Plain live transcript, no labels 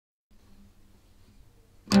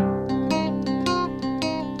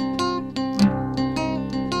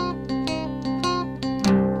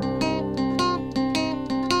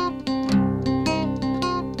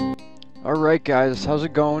Alright guys, how's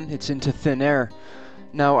it going? It's Into Thin Air.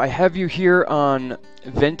 Now I have you here on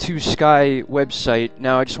Vent2Sky website.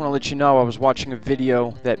 Now I just want to let you know I was watching a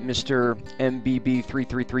video that Mr.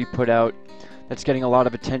 MBB333 put out that's getting a lot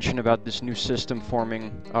of attention about this new system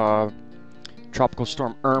forming, Tropical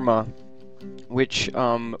Storm Irma, which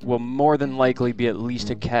will more than likely be at least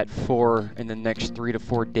a Cat 4 in the next 3 to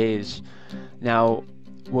 4 days. Now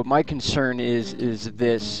what my concern is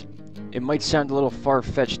this. It might sound a little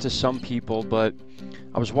far-fetched to some people, but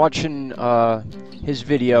I was watching his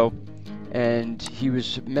video and he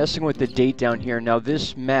was messing with the date down here. Now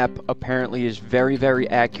this map apparently is very, very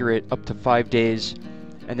accurate up to 5 days,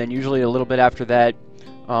 and then usually a little bit after that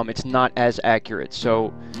it's not as accurate.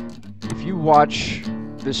 So if you watch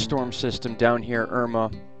this storm system down here,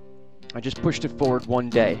 Irma, I just pushed it forward 1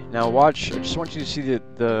 day. Now watch, I just want you to see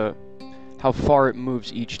the how far it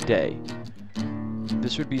moves each day.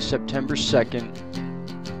 This would be September 2nd.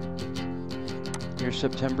 Here's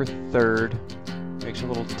September 3rd. Makes a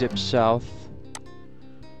little dip south.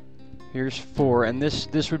 Here's 4, and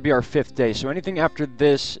this would be our 5th day. So anything after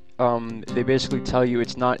this, they basically tell you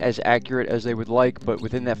it's not as accurate as they would like, but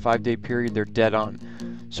within that 5-day period, they're dead on.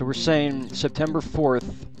 So we're saying September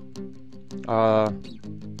 4th.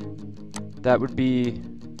 That would be,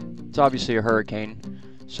 it's obviously a hurricane.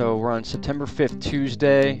 So we're on September 5th,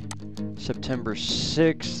 Tuesday. September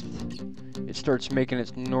 6th, it starts making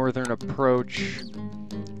its northern approach.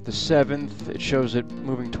 The 7th, it shows it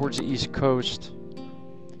moving towards the east coast.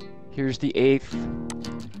 Here's the 8th.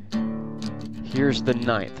 Here's the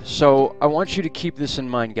 9th. So I want you to keep this in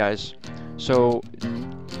mind, guys. So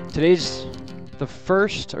today's the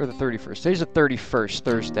 1st or the 31st. Today's the 31st,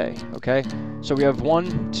 Thursday, okay? So we have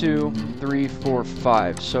 1, 2, 3, 4,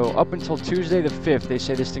 5. So up until Tuesday the 5th, they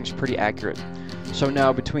say this thing's pretty accurate. So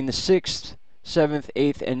now between the 6th, 7th,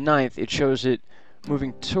 8th, and 9th, it shows it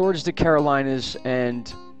moving towards the Carolinas,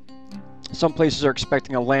 and some places are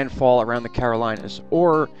expecting a landfall around the Carolinas,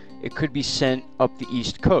 or it could be sent up the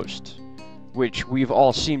East Coast, which we've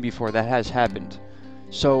all seen before. That has happened.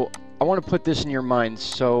 So I want to put this in your minds.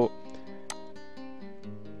 So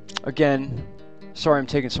again, sorry I'm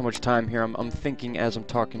taking so much time here. I'm thinking as I'm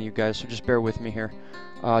talking to you guys, so just bear with me here.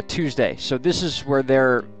 Tuesday. So this is where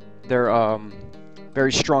their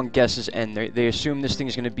very strong guesses end. They assume this thing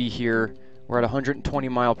is going to be here. We're at 120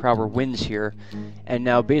 mile per hour winds here, and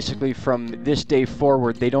now basically from this day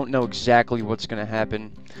forward they don't know exactly what's going to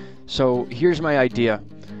happen. So here's my idea.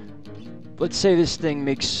 Let's say this thing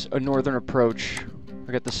makes a northern approach.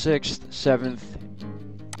 We got the 6th, 7th,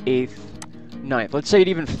 8th, 9th. Let's say it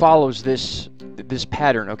even follows this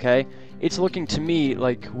pattern, okay? It's looking to me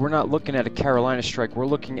like we're not looking at a Carolina strike. We're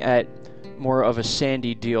looking at more of a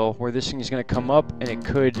sandy deal where this thing is going to come up and it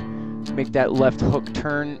could make that left hook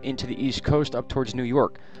turn into the East Coast up towards New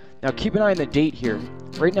York. Now keep an eye on the date here.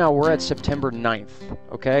 Right now we're at September 9th,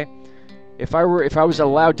 okay? If I was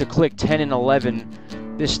allowed to click 10 and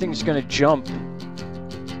 11, this thing's going to jump,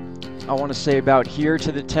 I want to say about here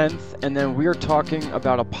to the 10th, and then we're talking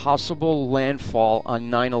about a possible landfall on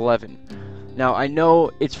 9/11. Now, I know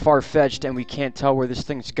it's far-fetched and we can't tell where this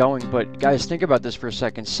thing's going, but guys, think about this for a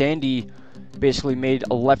second. Sandy basically made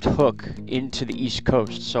a left hook into the East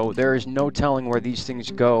Coast, so there is no telling where these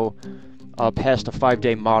things go past a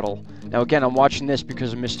 5-day model. Now, again, I'm watching this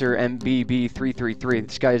because of Mr. MBB333.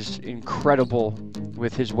 This guy's incredible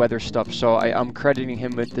with his weather stuff, so I'm crediting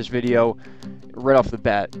him with this video right off the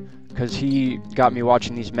bat, because he got me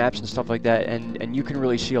watching these maps and stuff like that, and you can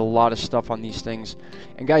really see a lot of stuff on these things.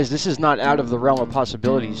 And guys, this is not out of the realm of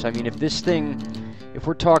possibilities. I mean, if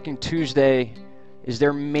we're talking Tuesday is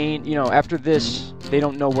their main, after this, they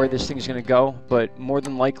don't know where this thing is going to go, but more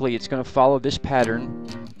than likely it's going to follow this pattern.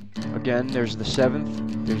 Again, there's the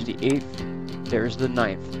 7th, there's the 8th, there's the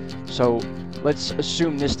 9th. So let's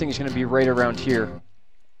assume this thing is going to be right around here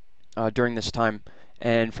during this time,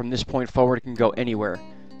 and from this point forward it can go anywhere.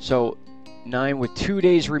 So 9, with 2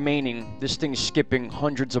 days remaining, this thing's skipping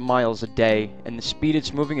hundreds of miles a day, and the speed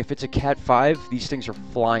it's moving, if it's a Cat 5, these things are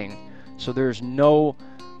flying. So there's no,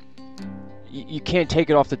 you can't take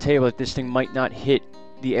it off the table that this thing might not hit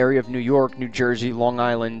the area of New York, New Jersey, Long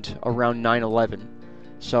Island around 9/11.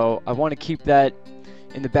 So I want to keep that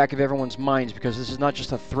in the back of everyone's minds, because this is not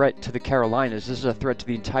just a threat to the Carolinas, this is a threat to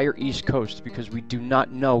the entire East Coast, because we do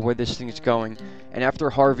not know where this thing is going. And after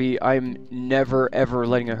Harvey, I'm never ever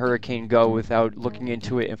letting a hurricane go without looking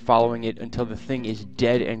into it and following it until the thing is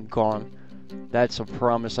dead and gone. That's a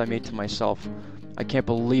promise I made to myself. I can't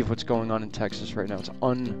believe what's going on in Texas right now. It's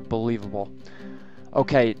unbelievable.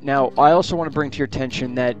 Okay, now I also want to bring to your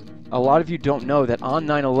attention that a lot of you don't know that on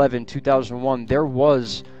 9/11, 2001, there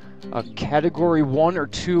was a Category 1 or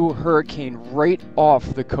 2 hurricane right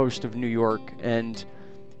off the coast of New York. And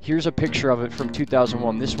here's a picture of it from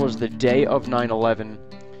 2001. This was the day of 9/11.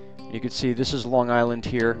 You can see this is Long Island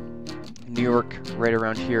here, New York right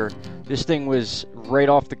around here. This thing was right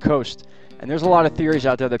off the coast. And there's a lot of theories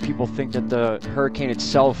out there that people think that the hurricane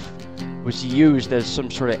itself was used as some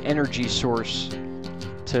sort of energy source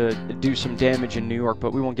to do some damage in New York,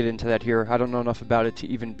 but we won't get into that here. I don't know enough about it to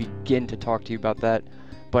even begin to talk to you about that.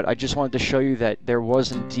 But I just wanted to show you that there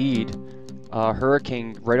was indeed a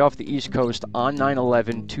hurricane right off the East Coast on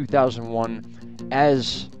 9/11, 2001,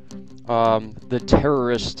 as the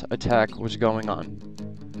terrorist attack was going on.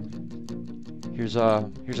 Here's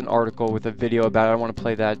an article with a video about it. I want to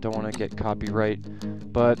play that, don't want to get copyright.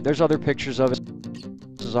 But there's other pictures of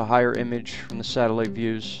it. This is a higher image from the satellite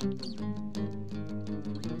views.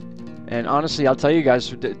 And honestly, I'll tell you guys,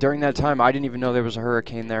 during that time, I didn't even know there was a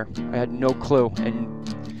hurricane there. I had no clue. And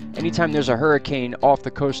anytime there's a hurricane off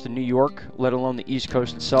the coast of New York, let alone the East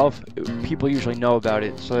Coast itself, people usually know about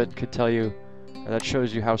it. So that could tell you, that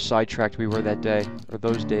shows you how sidetracked we were that day, or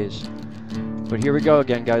those days. But here we go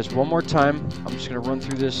again, guys. One more time. I'm just going to run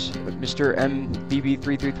through this. Mr.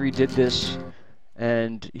 MBB333 did this,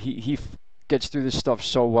 and he gets through this stuff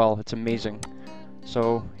so well. It's amazing.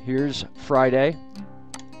 So here's Friday.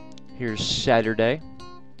 Here's Saturday.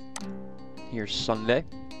 Here's Sunday.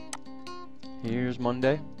 Here's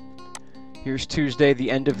Monday. Here's Tuesday, the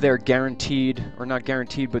end of their guaranteed, or not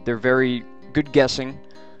guaranteed, but they're very good guessing.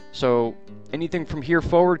 So anything from here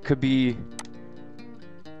forward could be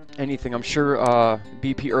anything. I'm sure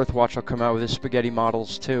BP Earthwatch will come out with his spaghetti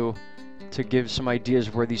models too, to give some ideas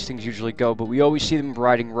of where these things usually go. But we always see them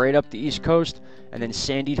riding right up the East Coast, and then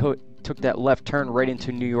Sandy took that left turn right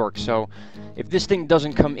into New York. So if this thing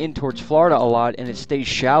doesn't come in towards Florida a lot and it stays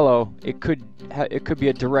shallow, it could be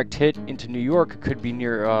a direct hit into New York. It could be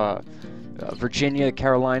near Virginia,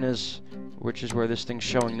 Carolinas, which is where this thing's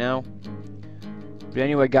showing now. But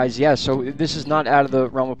anyway, guys, yeah, so this is not out of the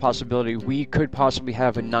realm of possibility. We could possibly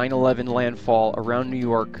have a 9/11 landfall around New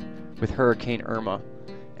York with Hurricane Irma.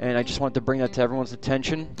 And I just wanted to bring that to everyone's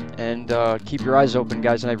attention. And keep your eyes open,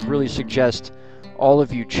 guys. And I really suggest all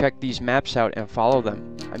of you check these maps out and follow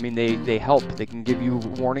them. I mean, they help. They can give you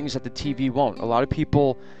warnings that the TV won't. A lot of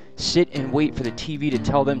people sit and wait for the TV to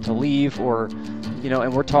tell them to leave, or, you know,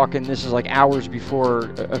 and we're talking, this is like hours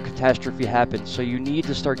before a catastrophe happens. So you need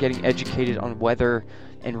to start getting educated on weather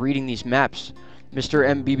and reading these maps. Mr.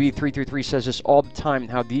 MBB333 says this all the time,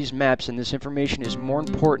 how these maps and this information is more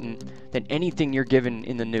important than anything you're given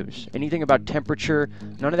in the news. Anything about temperature,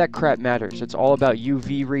 none of that crap matters. It's all about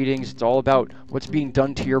UV readings. It's all about what's being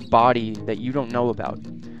done to your body that you don't know about.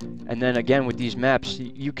 And then again, with these maps,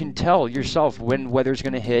 you can tell yourself when weather's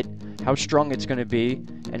going to hit, how strong it's going to be,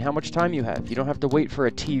 and how much time you have. You don't have to wait for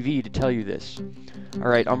a TV to tell you this. All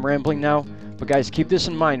right, I'm rambling now. But guys, keep this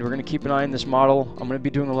in mind. We're going to keep an eye on this model. I'm going to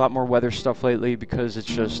be doing a lot more weather stuff lately because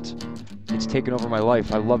it's taken over my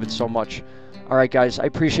life. I love it so much. All right, guys, I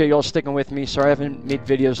appreciate you all sticking with me. Sorry I haven't made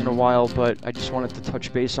videos in a while, but I just wanted to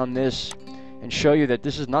touch base on this and show you that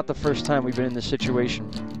this is not the first time we've been in this situation.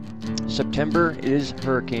 September is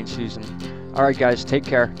hurricane season. All right, guys, take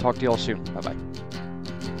care. Talk to you all soon. Bye-bye.